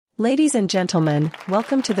Ladies and gentlemen,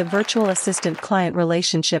 welcome to the Virtual Assistant Client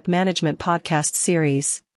Relationship Management Podcast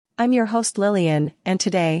series. I'm your host Lillian, and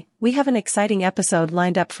today, we have an exciting episode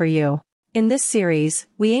lined up for you. In this series,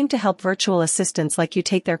 we aim to help virtual assistants like you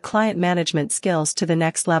take their client management skills to the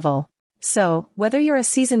next level. So, whether you're a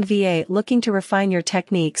seasoned VA looking to refine your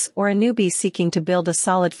techniques or a newbie seeking to build a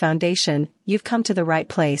solid foundation, you've come to the right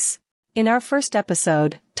place. In our first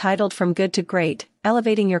episode, titled From Good to Great,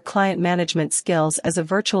 Elevating Your Client Management Skills as a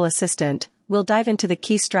Virtual Assistant, we'll dive into the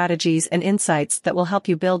key strategies and insights that will help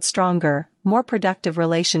you build stronger, more productive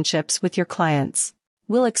relationships with your clients.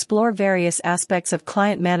 We'll explore various aspects of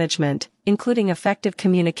client management, including effective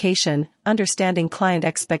communication, understanding client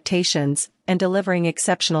expectations, and delivering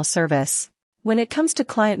exceptional service. When it comes to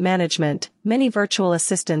client management, many virtual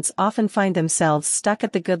assistants often find themselves stuck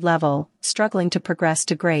at the good level, struggling to progress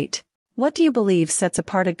to great. What do you believe sets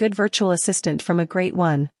apart a good virtual assistant from a great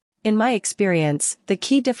one? In my experience, the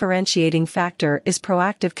key differentiating factor is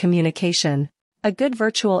proactive communication. A good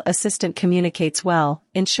virtual assistant communicates well,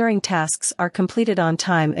 ensuring tasks are completed on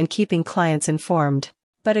time and keeping clients informed.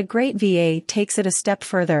 But a great VA takes it a step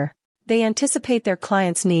further. They anticipate their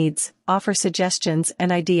clients' needs, offer suggestions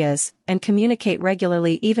and ideas, and communicate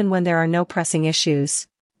regularly even when there are no pressing issues.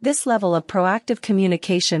 This level of proactive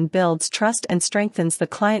communication builds trust and strengthens the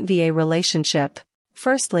client-VA relationship.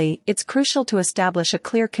 Firstly, it's crucial to establish a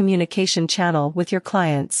clear communication channel with your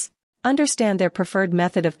clients. Understand their preferred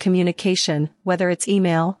method of communication, whether it's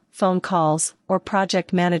email, phone calls, or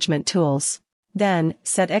project management tools. Then,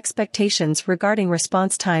 set expectations regarding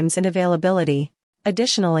response times and availability.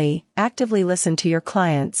 Additionally, actively listen to your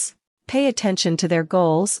clients. Pay attention to their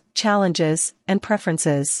goals, challenges, and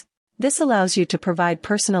preferences. This allows you to provide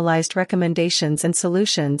personalized recommendations and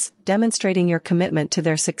solutions, demonstrating your commitment to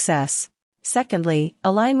their success. Secondly,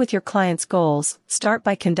 align with your clients' goals. Start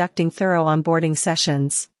by conducting thorough onboarding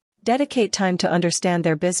sessions. Dedicate time to understand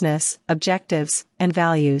their business, objectives, and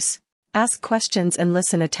values. Ask questions and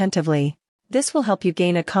listen attentively. This will help you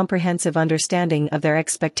gain a comprehensive understanding of their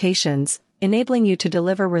expectations, enabling you to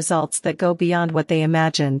deliver results that go beyond what they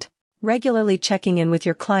imagined. Regularly checking in with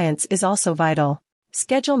your clients is also vital.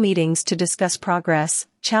 Schedule meetings to discuss progress,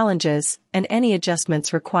 challenges, and any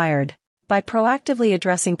adjustments required. By proactively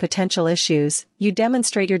addressing potential issues, you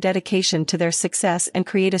demonstrate your dedication to their success and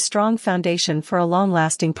create a strong foundation for a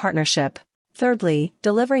long-lasting partnership. Thirdly,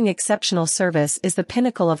 delivering exceptional service is the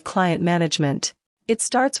pinnacle of client management. It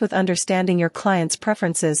starts with understanding your clients'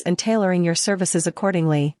 preferences and tailoring your services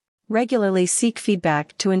accordingly. Regularly seek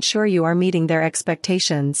feedback to ensure you are meeting their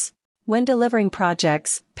expectations. When delivering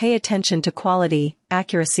projects, pay attention to quality,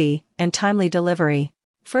 accuracy, and timely delivery.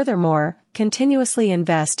 Furthermore, continuously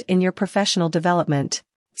invest in your professional development.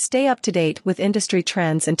 Stay up to date with industry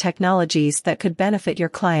trends and technologies that could benefit your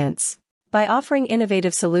clients. By offering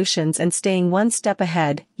innovative solutions and staying one step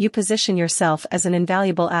ahead, you position yourself as an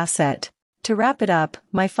invaluable asset. To wrap it up,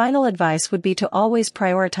 my final advice would be to always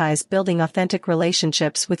prioritize building authentic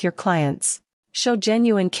relationships with your clients. Show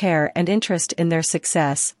genuine care and interest in their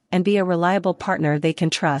success, and be a reliable partner they can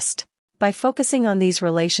trust. By focusing on these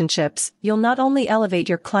relationships, you'll not only elevate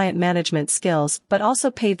your client management skills but also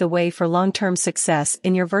pave the way for long-term success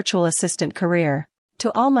in your virtual assistant career.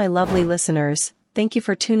 To all my lovely listeners, thank you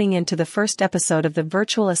for tuning in to the first episode of the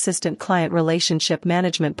Virtual Assistant Client Relationship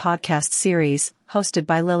Management Podcast series, hosted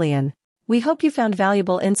by Lillian. We hope you found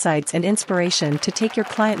valuable insights and inspiration to take your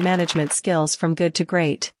client management skills from good to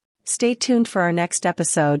great. Stay tuned for our next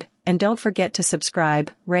episode, and don't forget to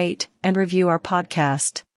subscribe, rate, and review our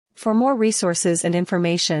podcast. For more resources and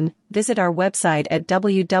information, visit our website at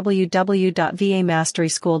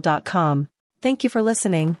www.vamasteryschool.com. Thank you for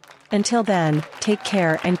listening. Until then, take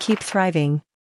care and keep thriving.